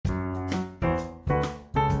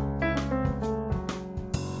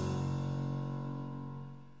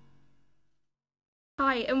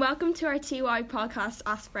Hi, and welcome to our TY podcast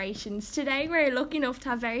Aspirations. Today we're lucky enough to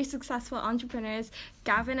have very successful entrepreneurs,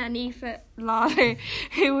 Gavin and Aoife Lawlor,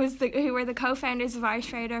 who were the co-founders of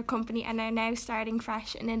Irish Radar Company and are now starting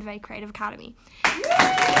Fresh and Innovate Creative Academy.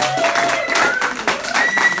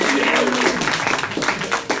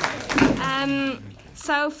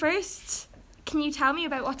 So first, can you tell me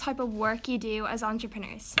about what type of work you do as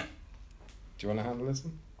entrepreneurs? Do you want to handle this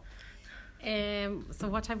one? So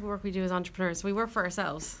what type of work we do as entrepreneurs? We work for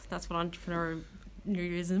ourselves. That's what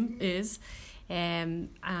entrepreneurism is. And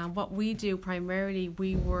what we do primarily,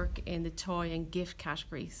 we work in the toy and gift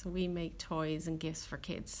category. So we make toys and gifts for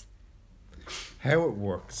kids. How it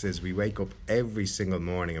works is we wake up every single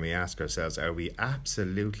morning and we ask ourselves, are we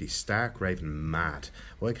absolutely stark raving mad?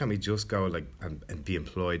 Why can't we just go and be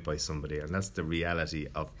employed by somebody? And that's the reality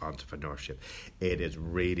of entrepreneurship. It is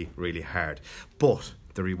really, really hard. But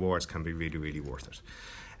the rewards can be really, really worth it.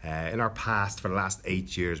 In our past, for the last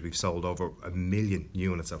 8 years, we've sold over 1 million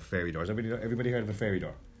units of fairy doors. Everybody heard of a fairy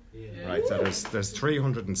door? Yeah. Right, so there's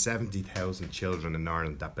 370,000 children in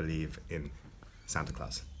Ireland that believe in Santa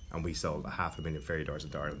Claus. And we sold 500,000 fairy doors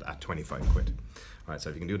in Ireland at 25 quid. Right, so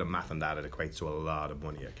if you can do the math on that, it equates to a lot of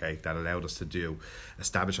money, okay? That allowed us to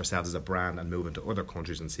establish ourselves as a brand and move into other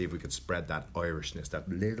countries and see if we could spread that Irishness, that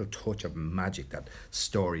little touch of magic that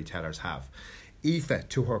storytellers have. Aoife,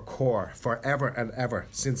 to her core, forever and ever,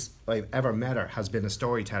 since I've ever met her, has been a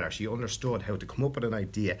storyteller. She understood how to come up with an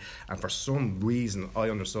idea, and for some reason I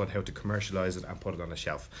understood how to commercialise it and put it on a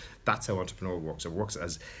shelf. That's how entrepreneur works. It works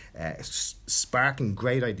as sparking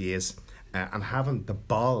great ideas and having the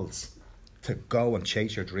balls to go and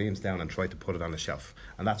chase your dreams down and try to put it on a shelf.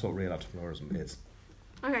 And that's what real entrepreneurism is.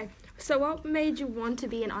 Okay, so what made you want to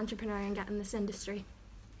be an entrepreneur and get in this industry?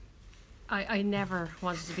 I never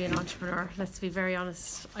wanted to be an entrepreneur, let's be very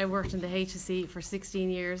honest. I worked in the HSE for 16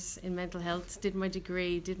 years in mental health, did my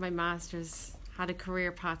degree, did my master's, had a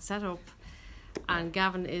career path set up, and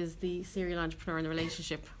Gavin is the serial entrepreneur in the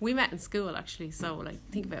relationship. We met in school actually, so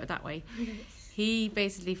think about it that way. He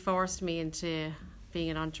basically forced me into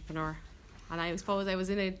being an entrepreneur, and I suppose I was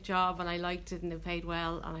in a job and I liked it and it paid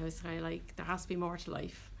well, and I was kind of like, there has to be more to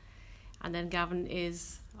life. And then Gavin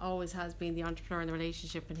always has been the entrepreneur in the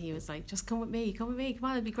relationship, and he was like, just come with me, come on,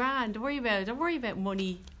 it'll be grand, don't worry about it, don't worry about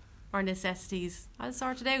money or necessities, I'll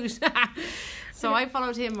sort it out. So I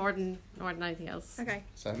followed him more than anything else. Okay.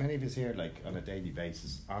 So how many of us here, on a daily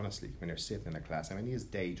basis, honestly, when you're sitting in a class, how many of us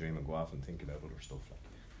daydream and go off and think about other stuff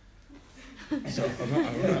So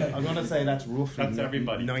I'm going to say that's roughly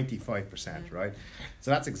everybody. 95%, right?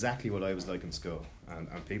 So that's exactly what I was like in school.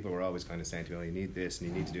 And people were always kind of saying to me, oh, you need this and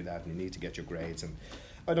you need to do that and you need to get your grades. And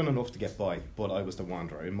I done enough to get by, but I was the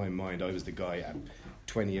wanderer. In my mind, I was the guy at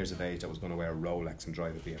 20 years of age that was going to wear a Rolex and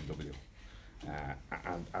drive a BMW.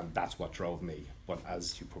 And that's what drove me. But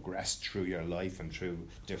as you progress through your life and through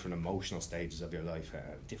different emotional stages of your life,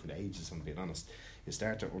 different ages, if I'm being honest, you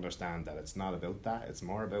start to understand that it's not about that. It's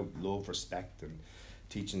more about love, respect, and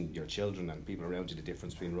teaching your children and people around you the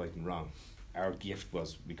difference between right and wrong. Our gift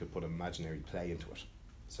was we could put imaginary play into it.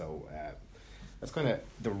 So that's kind of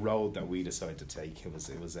the road that we decided to take. It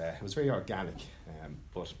was very organic,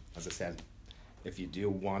 but as I said, if you do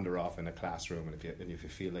wander off in a classroom and if you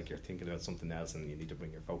feel like you're thinking about something else and you need to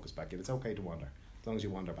bring your focus back in, it's okay to wander, as long as you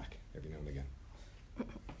wander back every now and again.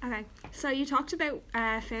 Okay, so you talked about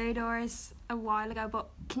fairy doors a while ago, but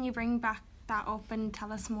can you bring back that up and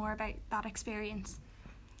tell us more about that experience?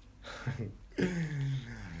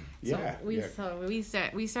 Yeah. So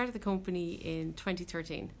we started the company in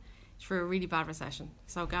 2013 through a really bad recession.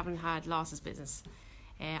 So Gavin had lost his business.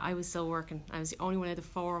 I was still working. I was the only one of the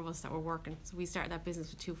four of us that were working. So we started that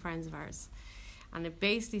business with two friends of ours. And it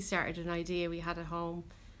basically started an idea we had at home.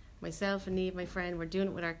 Myself and Neve, my friend, were doing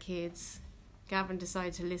it with our kids. Gavin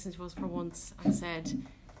decided to listen to us for once and said,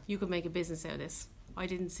 you could make a business out of this. I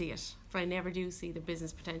didn't see it, but I never do see the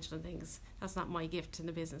business potential in things. That's not my gift in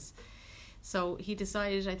the business. So he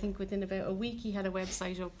decided, I think within about a week, he had a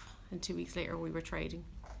website up, and 2 weeks later we were trading.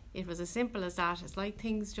 It was as simple as that. It's like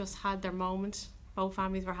things just had their moment. Both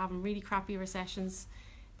families were having really crappy recessions.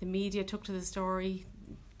 The media took to the story.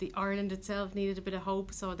 The Ireland itself needed a bit of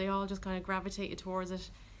hope, so they all just kind of gravitated towards it.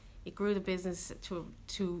 It grew the business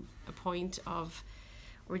to a point of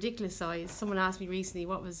ridiculous size. Someone asked me recently,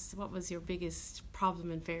 what was your biggest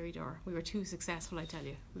problem in Fairy Door? We were too successful, I tell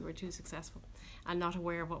you. We were too successful and not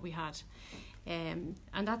aware of what we had. And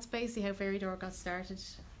that's basically how Fairy Door got started.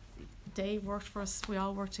 Dave worked for us. We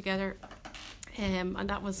all worked together. And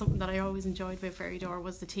that was something that I always enjoyed about Fairy Door,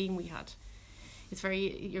 was the team we had.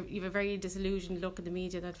 you have a very disillusioned look at the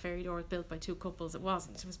media that Fairy Door was built by two couples. It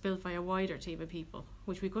wasn't. It was built by a wider team of people,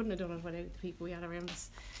 which we couldn't have done it without the people we had around us,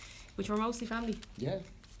 which were mostly family. Yeah.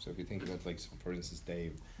 So if you think about, like, for instance,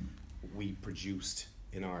 Dave, we produced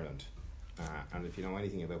in Ireland, and if you know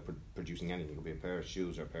anything about producing anything, it could be a pair of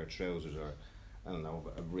shoes or a pair of trousers or, I don't know,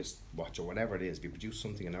 a wristwatch or whatever it is. If you produce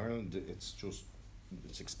something in Ireland, it's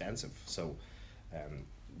expensive. So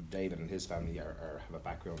David and his family have a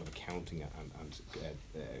background of accounting and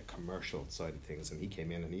commercial side of things, and he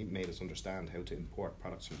came in and he made us understand how to import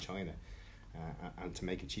products from China and to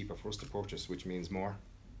make it cheaper for us to purchase, which means more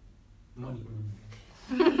money.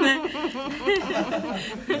 Yeah.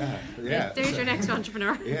 There's your next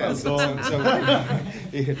entrepreneur. Yeah, so yeah,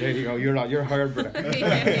 there you go. You're hired for that.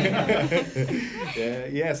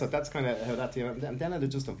 Yeah. So that's kind of how that, you know, and then it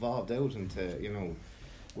just evolved out into, you know,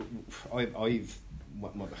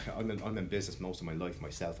 I'm in business most of my life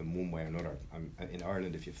myself in one way or another. In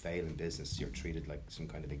Ireland, if you fail in business, you're treated like some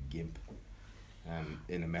kind of a gimp.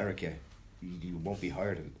 In America, you won't be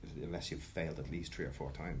hired unless you've failed at least 3 or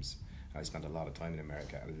 4 times. I spent a lot of time in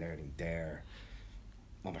America and learning their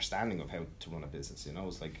understanding of how to run a business. You know,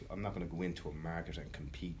 it's like, I'm not going to go into a market and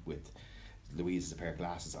compete with Louise has a pair of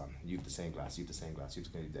glasses on. You have the same glass, you have the same glass.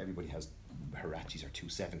 Everybody has Hirachis or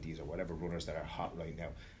 270s or whatever runners that are hot right now.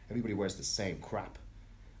 Everybody wears the same crap.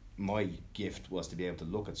 My gift was to be able to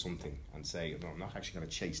look at something and say, no, I'm not actually going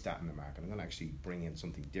to chase that in the market. I'm going to actually bring in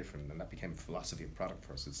something different. And that became a philosophy of product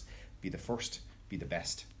for us. It's be the first, be the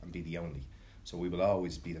best, and be the only. So we will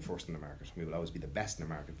always be the first in the market. We will always be the best in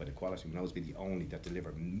the market by the quality. We will always be the only that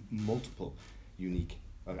deliver multiple unique,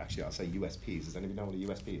 well, actually I'll say USPs. Does anybody know what a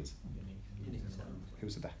USP is? Unique. Who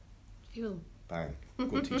said that? Cool. Bang.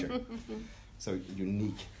 Good teacher. So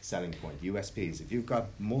unique selling point, USPs. If you've got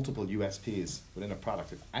multiple USPs within a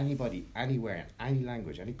product, if anybody, anywhere, in any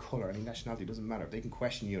language, any colour, any nationality, doesn't matter, if they can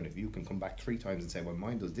question you and if you can come back 3 times and say, well,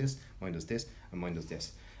 mine does this, and mine does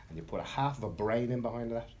this, and you put a half of a brain in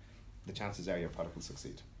behind that, the chances are your product will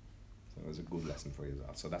succeed. So it was a good lesson for you as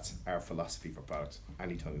well. So that's our philosophy for products.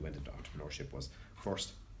 Anytime we went into entrepreneurship was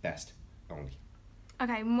first, best, only.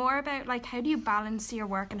 Okay, more about, like, how do you balance your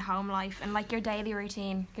work and home life and, like, your daily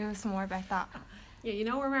routine? Give us more about that. Yeah, you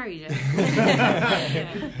know we're married, yeah.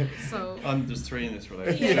 Yeah. So There's 3 in this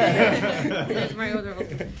relationship. Yeah. There's my other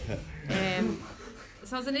husband.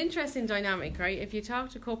 So it's an interesting dynamic, right? If you talk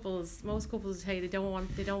to couples, most couples tell you they don't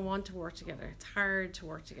want to work together. It's hard to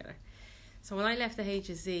work together. So when I left the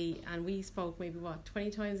HSE and we spoke maybe 20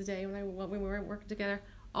 times a day when we weren't working together,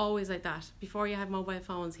 always like that. Before you had mobile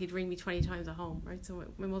phones, he'd ring me 20 times at home, right? So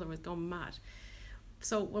my mother was going mad.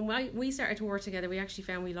 So when we started to work together, we actually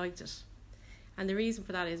found we liked it. And the reason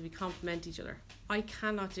for that is we complement each other. I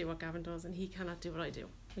cannot do what Gavin does and he cannot do what I do.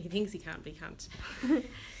 He thinks he can, but he can't.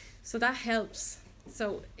 So that helps.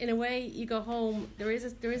 So in a way, you go home, there is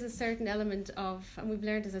a certain element of, and we've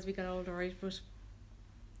learned this as we got older, right? But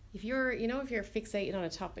if you're fixated on a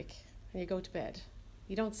topic and you go to bed,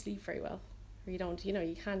 you don't sleep very well. Or you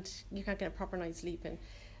can't get a proper night's sleep in.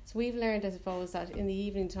 So we've learned, I suppose, that in the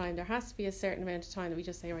evening time there has to be a certain amount of time that we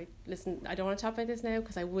just say, right, listen, I don't want to talk about this now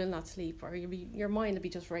because I will not sleep, or your mind will be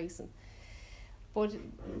just racing. But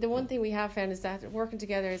the one thing we have found is that working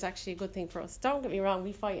together is actually a good thing for us. Don't get me wrong,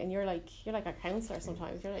 we fight and you're like a counsellor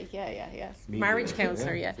sometimes. You're like, yeah. Marriage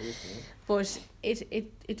counsellor, yeah. But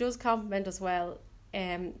it does complement us well.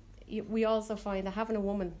 We also find that having a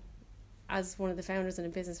woman as one of the founders in a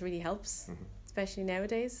business really helps, especially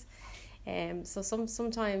nowadays. So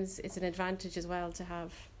sometimes it's an advantage as well to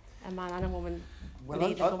have a man and a woman. Well,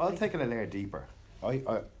 I'll take it a layer deeper.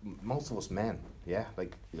 Most of us men, yeah,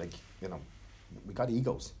 like you know, we got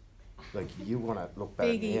egos. Like, you want to look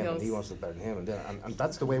better than him, and he wants to look better than him, and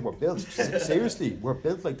that's the way we're built. Seriously, we're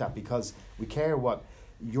built like that because we care what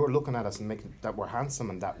you're looking at us and making that we're handsome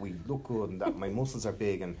and that we look good and that my muscles are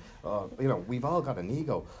big, and you know, we've all got an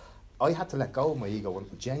ego. I had to let go of my ego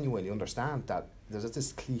and genuinely understand that there's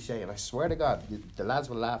this cliche, and I swear to God, the lads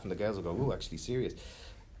will laugh and the girls will go, "Ooh, actually serious."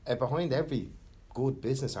 Behind every good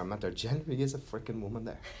business or man, there generally is a freaking woman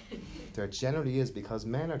there. There generally is, because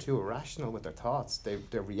men are too irrational with their thoughts.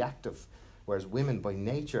 They're reactive, whereas women by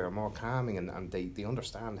nature are more calming and they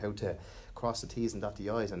understand how to cross the T's and dot the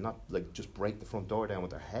I's and not like just break the front door down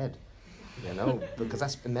with their head, you know,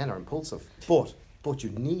 because men are impulsive. But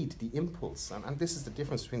you need the impulse, and this is the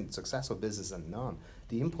difference between successful business and none.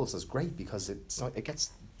 The impulse is great because it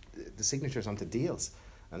gets the signatures onto deals,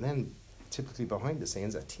 and then typically behind the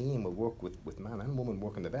scenes a team will work with man and woman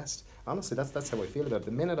working the best. Honestly, that's how I feel about it.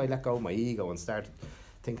 The minute I let go of my ego and started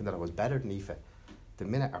thinking that I was better than Aoife, the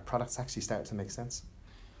minute our products actually started to make sense.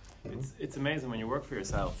 It's amazing when you work for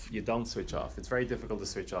yourself. You don't switch off. It's very difficult to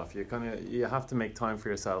switch off. You have to make time for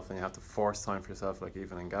yourself, and you have to force time for yourself, like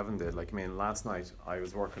Aoife and Gavin did. Like, I mean, last night I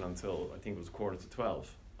was working until I think it was 11:45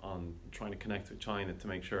 on trying to connect with China to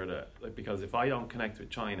make sure that, like, because if I don't connect with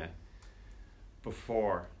China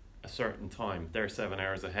before a certain time, they're 7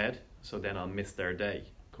 hours ahead, so then I'll miss their day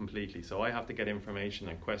completely. So I have to get information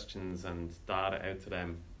and questions and data out to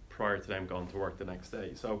them prior to them going to work the next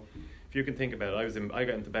day. So if you can think about it, I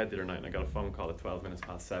got into bed the other night and I got a phone call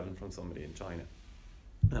at 7 from somebody in China,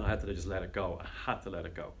 and I had to just let it go. I had to let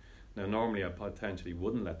it go. Now normally I potentially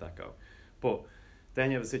wouldn't let that go, but then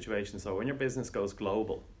you have a situation. So when your business goes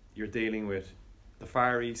global, you're dealing with the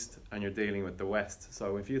Far East and you're dealing with the West.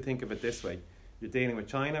 So if you think of it this way, you're dealing with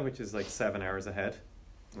China, which is like 7 hours ahead.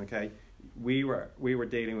 Okay, we were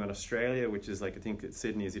dealing with Australia, which is like, I think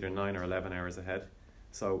Sydney is either 9 or 11 hours ahead.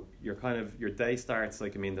 So your day starts,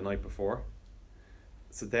 like, I mean, the night before.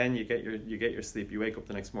 So then you get your sleep, you wake up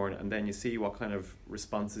the next morning, and then you see what kind of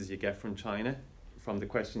responses you get from China, from the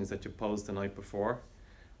questions that you posed the night before.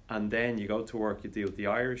 And then you go to work, you deal with the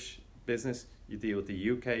Irish business, you deal with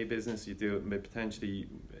the UK business, you deal with potentially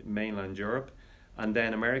mainland Europe, and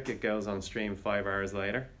then America goes on stream 5 hours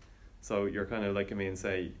later. So you're kind of like, I mean,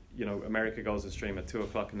 say, you know, America goes on stream at 2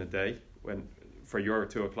 o'clock in the day, when for your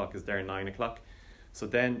 2 o'clock is their 9 o'clock. So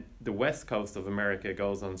then the west coast of America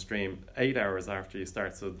goes on stream 8 hours after you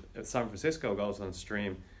start. So San Francisco goes on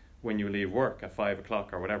stream when you leave work at 5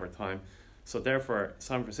 o'clock or whatever time. So therefore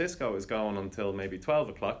San Francisco is going until maybe 12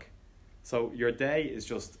 o'clock. So your day is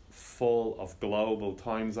just full of global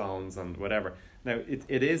time zones and whatever. Now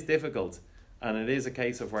it is difficult, and it is a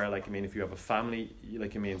case of where, like, I mean, if you have a family,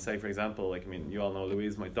 like, I mean, say for example, like, I mean, you all know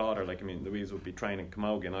Louise, my daughter, like, I mean, Louise would be training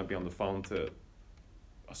camogie and I'd be on the phone to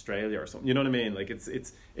Australia or something, you know what I mean? Like, it's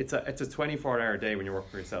a 24-hour day when you work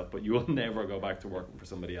for yourself, but you will never go back to working for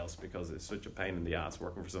somebody else, because it's such a pain in the ass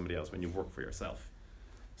working for somebody else when you work for yourself,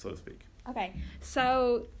 so to speak. Okay,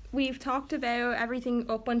 so we've talked about everything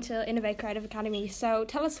up until Innovate Creative Academy. So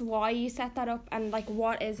tell us why you set that up, and like,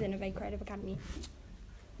 what is Innovate Creative Academy?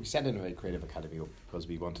 We set Innovate Creative Academy up because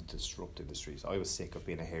we wanted to disrupt industries. I was sick of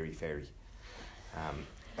being a hairy fairy.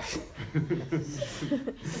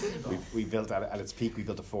 we built at its peak, we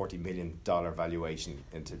built a $40 million valuation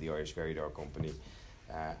into the Irish Fairy Door Company.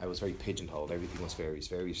 I was very pigeonholed. Everything was fairies,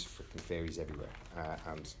 freaking fairies everywhere.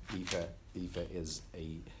 And Aoife is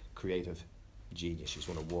a creative genius. She's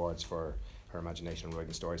won awards for her imagination and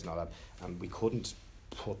writing stories and all that. And we couldn't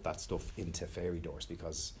put that stuff into fairy doors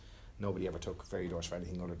because nobody ever took fairy doors for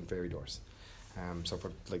anything other than fairy doors. So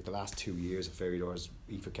for like the last 2 years of fairy doors,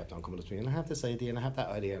 Aoife kept on coming up to me, and I have this idea and I have that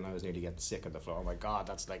idea, and I was nearly getting sick of the floor. Oh my God,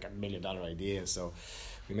 that's like $1 million idea. So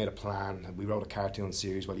we made a plan, and we wrote a cartoon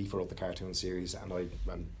series. Well, Aoife wrote the cartoon series,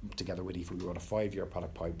 and together with Aoife, we wrote a 5-year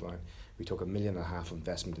product pipeline. We took $1.5 million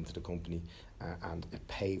investment into the company, and it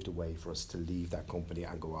paved the way for us to leave that company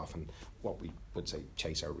and go off and what we would say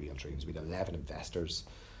chase our real dreams. We had 11 investors.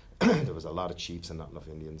 There was a lot of chiefs and not enough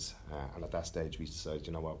Indians, and at that stage we decided,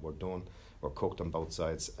 you know what, we're done. We're cooked on both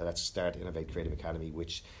sides. Let's start Innovate Creative Academy,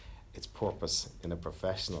 which its purpose in a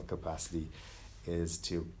professional capacity is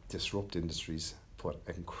to disrupt industries, put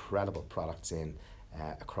incredible products in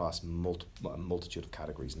across a multitude of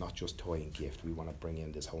categories, not just toy and gift. We want to bring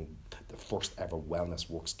in the first ever wellness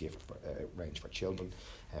works gift range for children,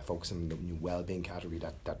 focusing on the new wellbeing category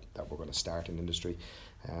that we're going to start in industry,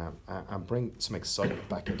 and bring some excitement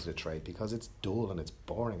back into the trade, because it's dull and it's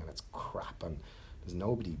boring and it's crap, and there's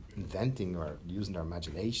nobody inventing or using their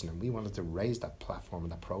imagination. And we wanted to raise that platform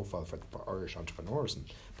and that profile for Irish entrepreneurs and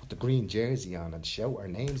put the green jersey on and shout our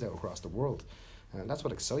names out across the world. And that's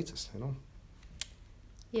what excites us, you know.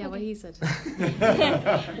 Yeah, what he said.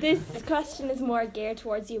 This question is more geared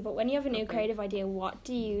towards you, but when you have a new creative idea, what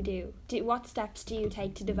do you do? What steps do you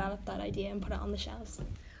take to develop that idea and put it on the shelves?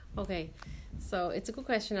 Okay, so it's a good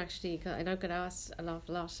question actually, because I don't get asked a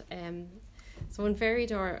lot. So in Fairy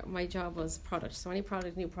Door, my job was product. So any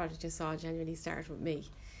new product you saw generally started with me.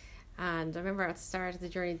 And I remember at the start of the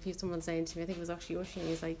journey, someone saying to me, I think it was actually Ushi, and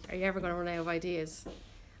he's like, are you ever going to run out of ideas?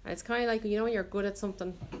 And it's kind of like, you know, when you're good at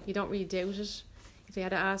something, you don't really doubt it. If they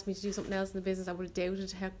had asked me to do something else in the business, I would have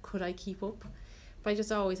doubted how could I keep up. But I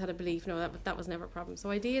just always had a belief, no, that was never a problem.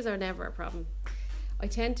 So ideas are never a problem. I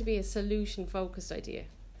tend to be a solution-focused idea.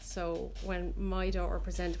 So when my daughter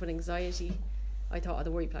presented with anxiety, I thought of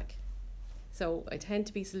the worry plaque. So I tend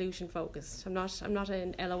to be solution focused. I'm not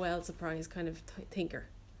an LOL surprise kind of thinker.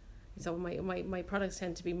 So my products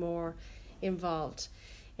tend to be more involved.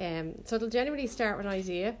 So it'll generally start with an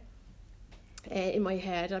idea in my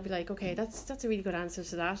head. I'll be like, okay, that's a really good answer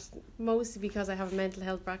to that. Mostly because I have a mental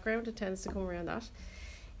health background, it tends to come around that.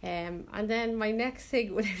 And then my next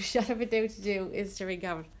thing, whatever shut up and down to do, is to ring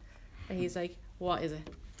Gavin. And he's like, what is it?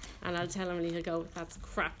 And I'll tell him and he'll go, that's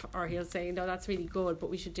crap. Or he'll say, no, that's really good, but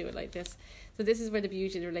we should do it like this. So this is where the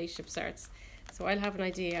beauty of the relationship starts. So I'll have an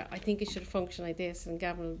idea, I think it should function like this, and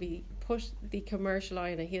Gavin will be put the commercial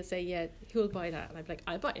eye on it. He'll say, yeah, who'll buy that? And I'll be like,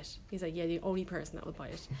 I'll buy it. He's like, yeah, the only person that will buy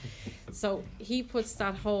it. So he puts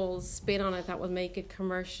that whole spin on it that will make it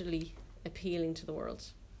commercially appealing to the world.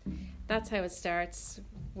 That's how it starts.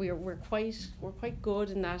 We're quite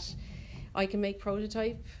good in that I can make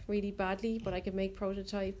prototype really badly, but I can make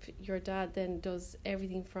prototype. Your dad then does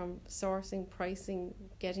everything from sourcing, pricing,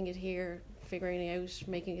 getting it here, figuring it out,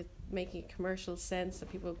 making it commercial sense that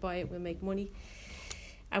people buy it, will make money,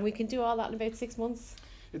 and we can do all that in about 6 months.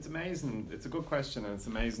 It's amazing. It's a good question, and it's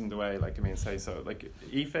amazing the way, say so. Like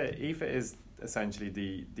Aoife is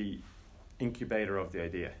essentially the incubator of the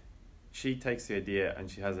idea. She takes the idea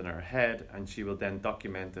and she has it in her head, and she will then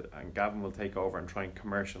document it, and Gavin will take over and try and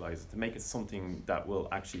commercialize it to make it something that will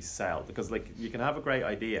actually sell. Because you can have a great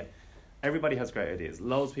idea. Everybody has great ideas.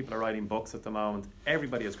 Loads of people are writing books at the moment.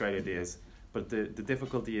 Everybody has great ideas. But the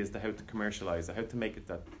difficulty is how to commercialise it, how to make it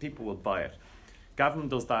that people will buy it. Gavin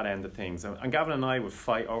does that end of things. And Gavin and I would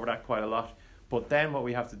fight over that quite a lot. But then what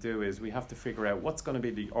we have to do is we have to figure out what's going to be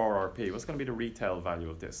the RRP, what's going to be the retail value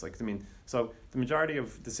of this. So the majority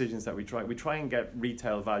of decisions that we try and get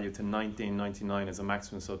retail value to $19.99 as a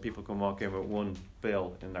maximum, so people can walk in with one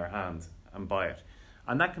bill in their hand and buy it.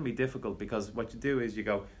 And that can be difficult, because what you do is you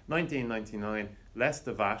go $19.99 less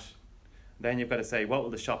the VAT. Then you've got to say, what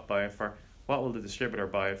will the shop buy it for? What will the distributor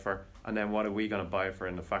buy it for? And then what are we going to buy it for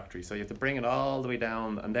in the factory? So you have to bring it all the way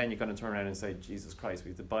down, and then you're going to turn around and say, Jesus Christ, we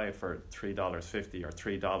have to buy it for $3.50 or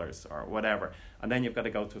 $3 or whatever. And then you've got to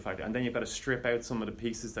go to a factory, and then you've got to strip out some of the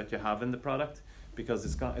pieces that you have in the product, because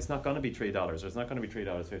it's not going to be $3, or it's not going to be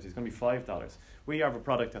 $3.50, it's going to be $5. We have a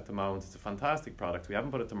product at the moment, it's a fantastic product, we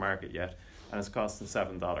haven't put it to market yet, and it's costing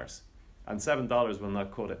 $7. And $7 will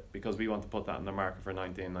not cut it, because we want to put that in the market for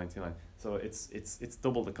 $19.99. So it's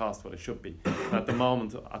double the cost what it should be. And at the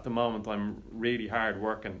moment, I'm really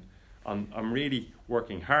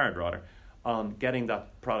working hard on getting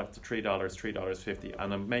that product to $3, $3.50,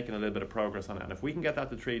 and I'm making a little bit of progress on it. And if we can get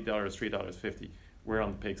that to $3, $3.50, we're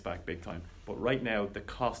on the pig's back big time. But right now, the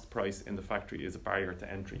cost price in the factory is a barrier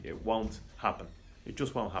to entry. It won't happen. It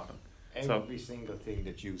just won't happen. Every single thing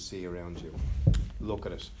that you see around you, look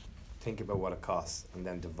at it. Think about what it costs, and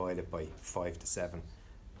then divide it by 5 to 7,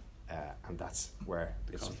 and that's where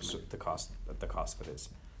the cost of it is.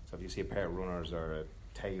 So if you see a pair of runners, or a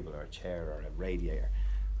table, or a chair, or a radiator,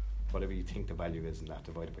 whatever you think the value is in that,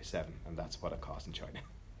 divided by 7, and that's what it costs in China.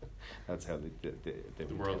 That's how the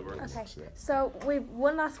world works. Okay. Yeah. So we've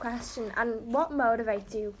one last question, and what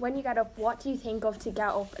motivates you when you get up? What do you think of to get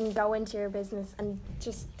up and go into your business and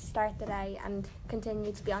just start the day and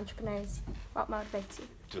continue to be entrepreneurs? What motivates you?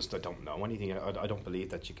 I don't know anything. I don't believe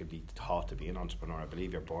that you can be taught to be an entrepreneur. I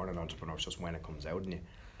believe you're born an entrepreneur. It's just when it comes out in you.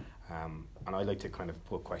 And I like to kind of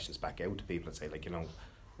put questions back out to people and say,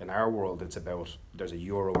 in our world, it's about, there's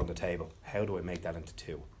 €1 on the table. How do I make that into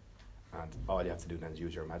 2? And all you have to do then is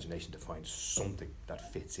use your imagination to find something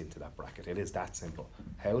that fits into that bracket. It is that simple.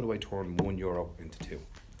 How do I turn €1 into 2?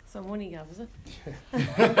 So money, Gav, is it?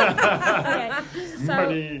 Okay, so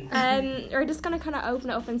we're just going to kind of open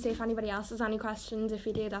it up and see if anybody else has any questions. If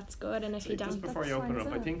you do, that's good, and if you don't, just before you open it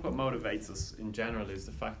up, I think what motivates us in general is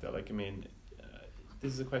the fact that,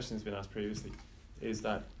 this is a question that's been asked previously, is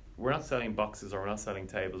that we're not selling boxes, or we're not selling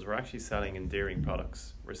tables. We're actually selling endearing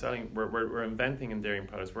products. We're inventing endearing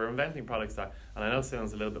products. We're inventing products that, and I know it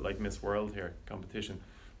sounds a little bit like Miss World here competition.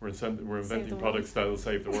 We're inventing products that will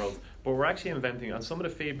save the world. But we're actually inventing, and some of the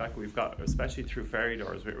feedback we've got, especially through Fairy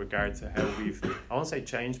Doors, with regard to how we've, I won't say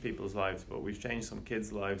changed people's lives, but we've changed some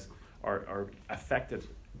kids' lives, or affected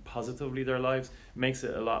positively their lives, makes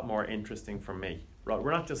it a lot more interesting for me. Right,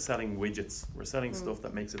 we're not just selling widgets. We're selling stuff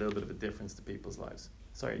that makes a little bit of a difference to people's lives.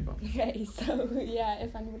 Sorry, Yvonne. Okay, so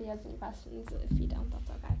if anybody has any questions, if you don't, that's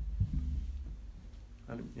okay.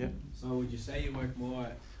 Yeah. So would you say you work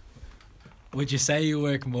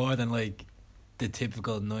more than the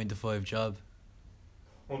typical 9 to 5 job?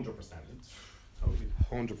 100%. Totally.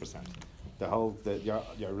 100%.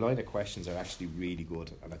 Your line of questions are actually really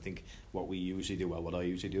good, and I think what I usually do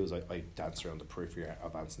is I dance around the periphery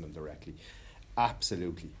of answering them directly.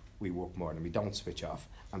 Absolutely, we work more and we don't switch off,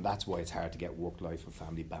 and that's why it's hard to get work-life and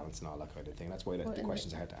family balance and all that kind of thing. That's why the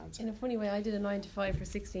questions are hard to answer. In a funny way, I did a 9 to 5 for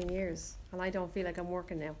 16 years, and I don't feel like I'm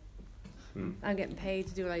working now. I'm getting paid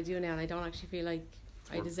to do what I do now, and I don't actually feel like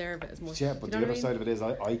I deserve it as much. Yeah, but Do you the know other what I side of it is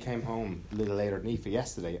I came home a little later than Aoife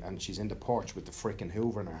yesterday, and she's in the porch with the frickin'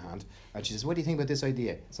 Hoover in her hand, and she says, what do you think about this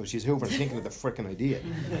idea? So she's Hoover and thinking of the frickin' idea.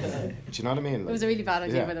 Do you know what I mean? Like, it was a really bad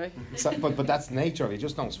idea, by the way. So, but that's the nature of it. You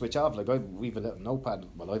just don't switch off. Like we've a little notepad.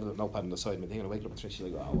 Well, I have a little notepad on the side of my thing, and I wake up and she's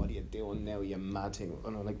like, oh, what are you doing now, you mad thing?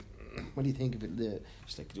 And I'm like, what do you think of it?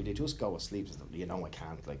 She's like, do you just go asleep? I said, you know, I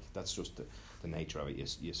can't. Like, that's just the nature of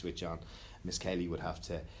it. You switch on. Miss Kelly would have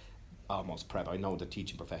to almost prep. I know the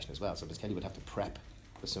teaching profession as well, so Miss Kelly would have to prep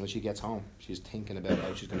as soon as she gets home. She's thinking about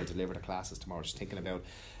how she's going to deliver the classes tomorrow. She's thinking about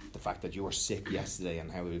the fact that you were sick yesterday and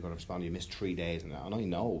how you're going to respond. You missed 3 days, and I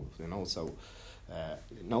know, so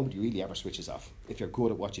nobody really ever switches off. If you're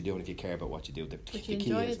good at what you do and if you care about what you do, but you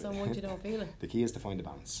enjoy it so much you don't feel it. The key is to find the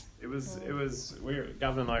balance.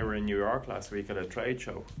 Gavin and I were in New York last week at a trade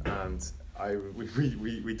show, and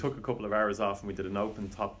we took a couple of hours off and we did an open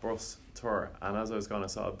top bus tour, and as I was going I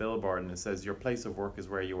saw a billboard and it says, your place of work is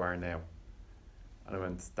where you are now. And I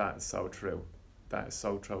went, that is so true. That is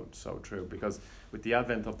so true, because with the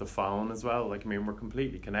advent of the phone as well, like, I mean, we're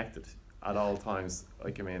completely connected at all times.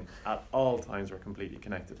 Like, I mean, at all times we're completely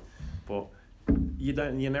connected, but you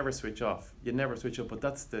never switch off. You never switch up. But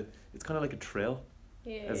it's kind of like a thrill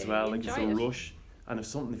as well. Like, it's a rush. And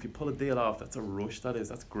if you pull a deal off, that's a rush.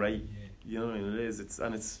 That's great. Yeah. You know what I mean? It is. It's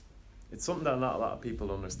something that not a lot of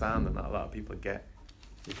people understand and not a lot of people get.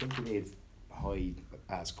 You think you need high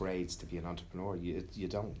ass grades to be an entrepreneur? You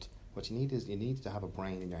don't. What you need is to have a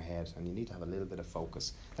brain in your head, and you need to have a little bit of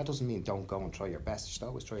focus. That doesn't mean don't go and try your best. You should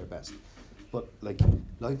always try your best. But like,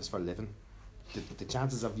 life is for living. The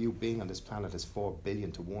chances of you being on this planet is 4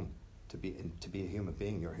 billion to 1. To be a human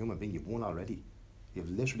being, you're a human being. You've won already. You've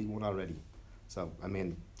literally won already. So I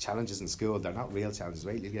mean, challenges in school, they're not real challenges.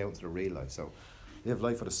 Wait till you get out into the real life. So live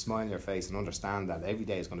life with a smile on your face and understand that every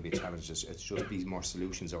day is going to be a challenge. It's just be more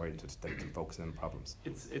solutions oriented than focusing on problems.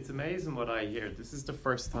 It's amazing what I hear. This is the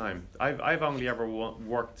first time I've only ever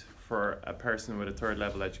worked for a person with a 3rd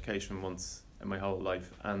level education once in my whole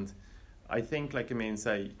life, and I think, like, I mean,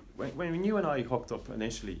 say when you and I hooked up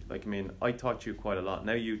initially, like, I mean, I taught you quite a lot.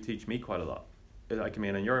 Now you teach me quite a lot. Like, I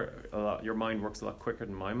mean, and your mind works a lot quicker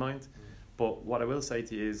than my mind. But what I will say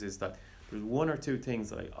to you is that there's 1 or 2 things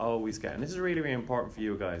that I always get, and this is really, really important for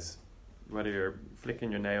you guys, whether you're flicking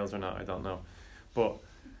your nails or not, I don't know. But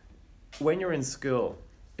when you're in school,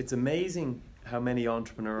 it's amazing how many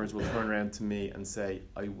entrepreneurs will turn around to me and say,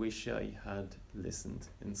 I wish I had listened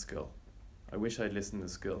in school. I wish I'd listened in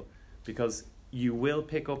school. Because you will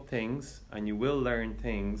pick up things and you will learn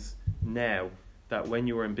things now that when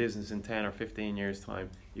you were in business in 10 or 15 years' time,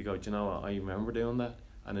 you go, do you know what, I remember doing that.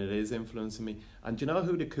 And it is influencing me. And do you know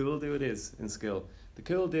who the cool dude is in school? The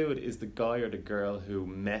cool dude is the guy or the girl who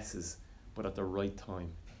messes, but at the right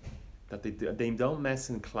time. That they don't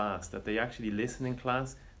mess in class, that they actually listen in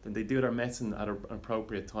class, then they do their messing at an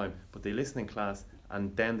appropriate time, but they listen in class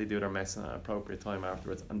and then they do their messing at an appropriate time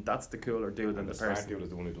afterwards. And that's the cooler dude than the person. The smart dude is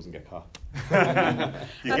the one who doesn't get caught.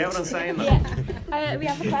 You get what I'm saying? Yeah. We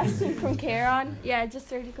have a question from Kieran. Yeah, just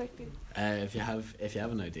really quickly. If you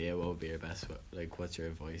have an idea, what would be your best? Like, what's your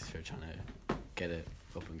advice for trying to get it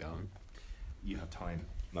up and going? You have time,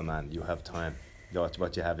 my man. You have time.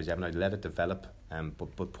 What you have is you have an idea. Let it develop.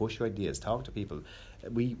 But push your ideas. Talk to people.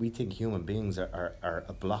 We think human beings are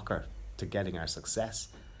a blocker to getting our success.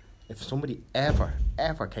 If somebody ever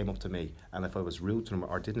came up to me and if I was rude to them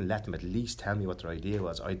or didn't let them at least tell me what their idea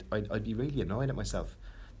was, I'd be really annoyed at myself.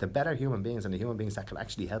 The better human beings and the human beings that can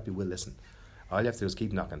actually help you will listen. All you have to do is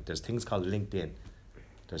keep knocking. There's things called LinkedIn.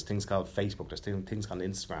 There's things called Facebook. There's things called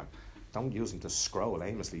Instagram. Don't use them to scroll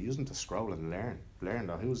aimlessly. Use them to scroll and learn. Learn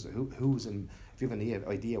who's in. If you have an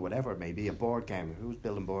idea, whatever it may be, a board game. Who's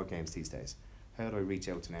building board games these days? How do I reach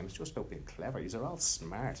out to them? It's just about being clever. You're all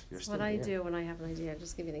smart. What I do when I have an idea, I'll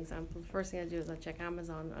just give you an example. The first thing I do is I'll check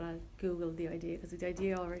Amazon and I'll Google the idea, because the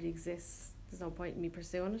idea already exists. There's no point in me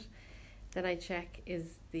pursuing it. Then I check,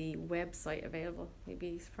 is the website available? You'd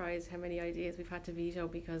be surprised how many ideas we've had to veto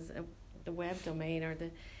because the web domain or the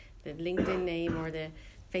LinkedIn name or the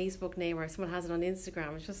Facebook name, or someone has it on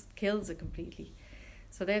Instagram, it just kills it completely.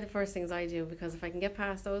 So they're the first things I do, because if I can get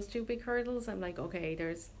past those 2 big hurdles, I'm like, okay,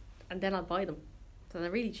 and then I'll buy them. So they're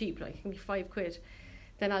really cheap, like it can be £5.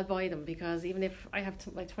 Then I'll buy them, because even if I have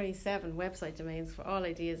like 27 website domains for all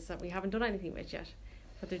ideas that we haven't done anything with yet,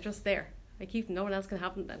 but they're just there, I keep them, no one else can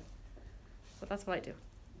have them then. So that's what I do.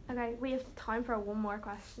 Okay, we have time for one more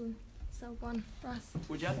question. So one, Ross.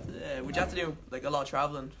 Would you have to do like a lot of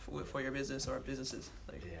traveling for your business or businesses?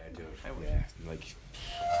 Like, yeah, I do. How much? Yeah, like,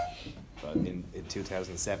 well, in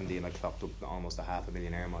 2017 I clocked up almost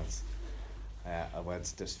 500,000 air miles, I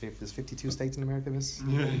went. There's 52 states in America.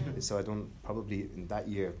 So I done probably in that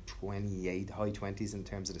year 28 high 20s in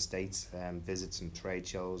terms of the states, visits and trade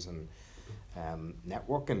shows and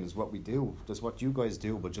networking is what we do. That's what you guys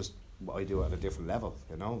do, but just what I do at a different level.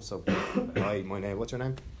 So my name. What's your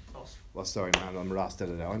name? Ross. Well, sorry, man. I'm Ross.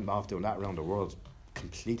 I'm off doing that around the world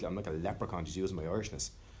completely. I'm like a leprechaun, just using my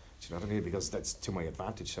Irishness. Do you know what I mean? Because that's to my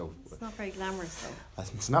advantage. So it's not very glamorous though.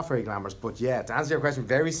 It's not very glamorous, but yeah, to answer your question,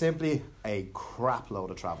 very simply, a crap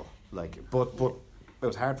load of travel. But it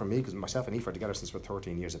was hard for me because myself and Aoife are together since we're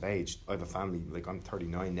 13 years of age. I have a family, like I'm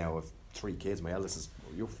 39 now, I have 3 kids. My eldest is,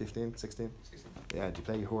 you're 15, 16? 16. Yeah, do you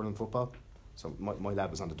play hurling football? So my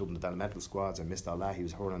lad was on the Dublin developmental squads. I missed all that. He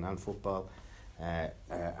was hurling and football. And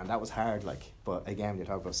that was hard, but again, you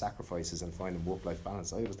talk about sacrifices and finding work-life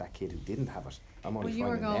balance. I was that kid who didn't have it. I'm only you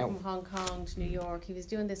were finding it going now. from Hong Kong to New York, he was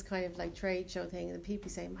doing this kind of like trade show thing, and people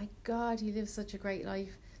say, my God, he lives such a great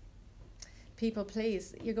life. People,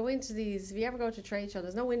 please, you go into these, if you ever go to a trade show,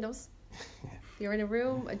 there's no windows. You're in a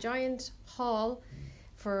room, a giant hall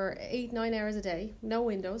for 8-9 hours a day, no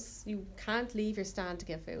windows. You can't leave your stand to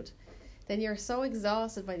get food. Then you're so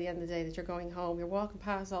exhausted by the end of the day that you're going home. You're walking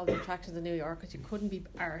past all the attractions in New York because you couldn't be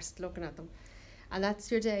arsed looking at them. And that's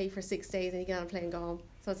your day for 6 days, and you get on a plane and go home.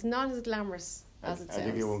 So it's not as glamorous as it sounds. I'll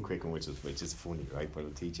give you one quick one, which is funny, right? But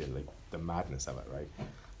it'll teach you the madness of it, right?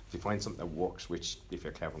 If you find something that works, which if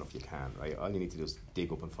you're clever enough you can, right? All you need to do is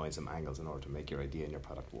dig up and find some angles in order to make your idea and your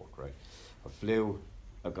product work, right?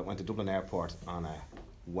 I went to Dublin Airport on a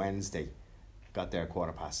Wednesday, got there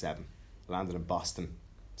 7:15, landed in Boston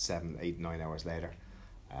 7, 8, 9 hours later.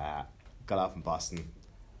 Got off in Boston,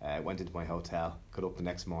 went into my hotel, got up the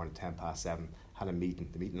next morning 7:10, had a meeting.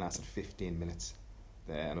 The meeting lasted 15 minutes,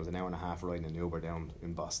 and it was an hour and a half riding an Uber down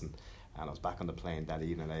in Boston. And I was back on the plane that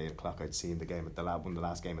evening at 8 o'clock. I'd seen one of the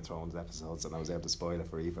last Game of Thrones episodes, and I was able to spoil it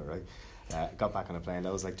for Eva, right? Got back on the plane.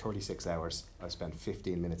 That was like 36 hours. I spent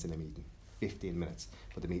 15 minutes in a meeting. 15 minutes.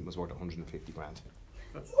 But the meeting was worth 150 grand.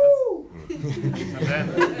 And then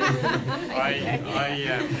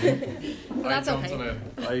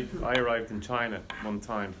I arrived in China one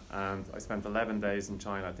time, and I spent 11 days in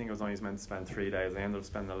China. I think I was only meant to spend 3 days. I ended up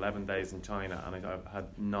spending 11 days in China, and I had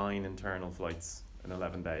 9 internal flights in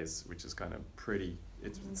 11 days, which is kind of pretty.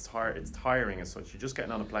 It's tiring as such. You're just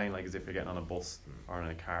getting on a plane like as if you're getting on a bus or in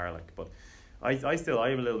a car, like. But I'm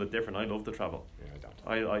a little bit different. I love to travel. Yeah,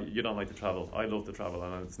 I don't. You don't like to travel. I love to travel,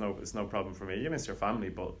 and it's no problem for me. You miss your family,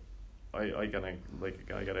 but I get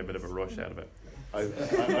a bit of a rush out of it. I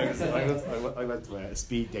went to a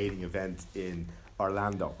speed dating event in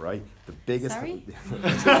Orlando, right? The biggest. Sorry? It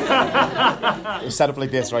was set up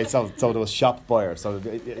like this, right? So there was shop buyer. So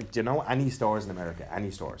do you know any stores in America?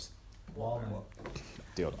 Any stores? Walmart.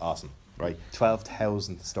 Dude, awesome. Right,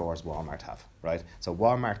 12,000 stores Walmart have, right? So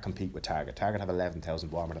Walmart compete with Target. Target have 11,000,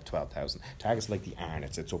 Walmart have 12,000. Target's like the iron,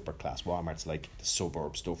 it's upper class. Walmart's like the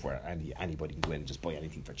suburb stuff where anybody can go in and just buy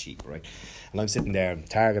anything for cheap, right? And I'm sitting there,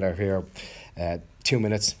 Target are here, 2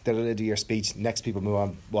 minutes, they'll do your speech, next people move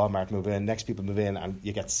on, Walmart move in, next people move in, and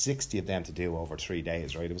you get 60 of them to do over 3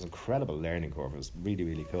 days, right? It was an incredible learning curve, it was really,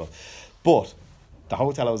 really cool. But the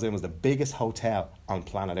hotel I was in was the biggest hotel on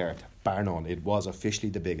planet Earth, bar none. It was officially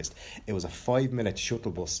the biggest. It was a 5-minute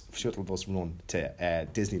shuttle bus run to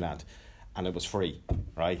Disneyland, and it was free,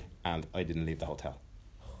 right? And I didn't leave the hotel.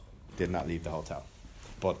 Did not leave the hotel,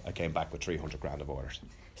 but I came back with 300 grand of orders.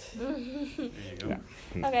 There you go.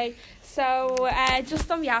 Yeah. Okay, so just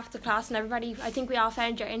on behalf of the class and everybody, I think we all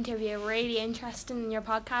found your interview really interesting in your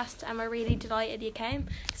podcast, and we're really delighted you came.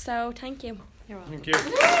 So thank you. You're welcome. Thank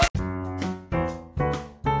you.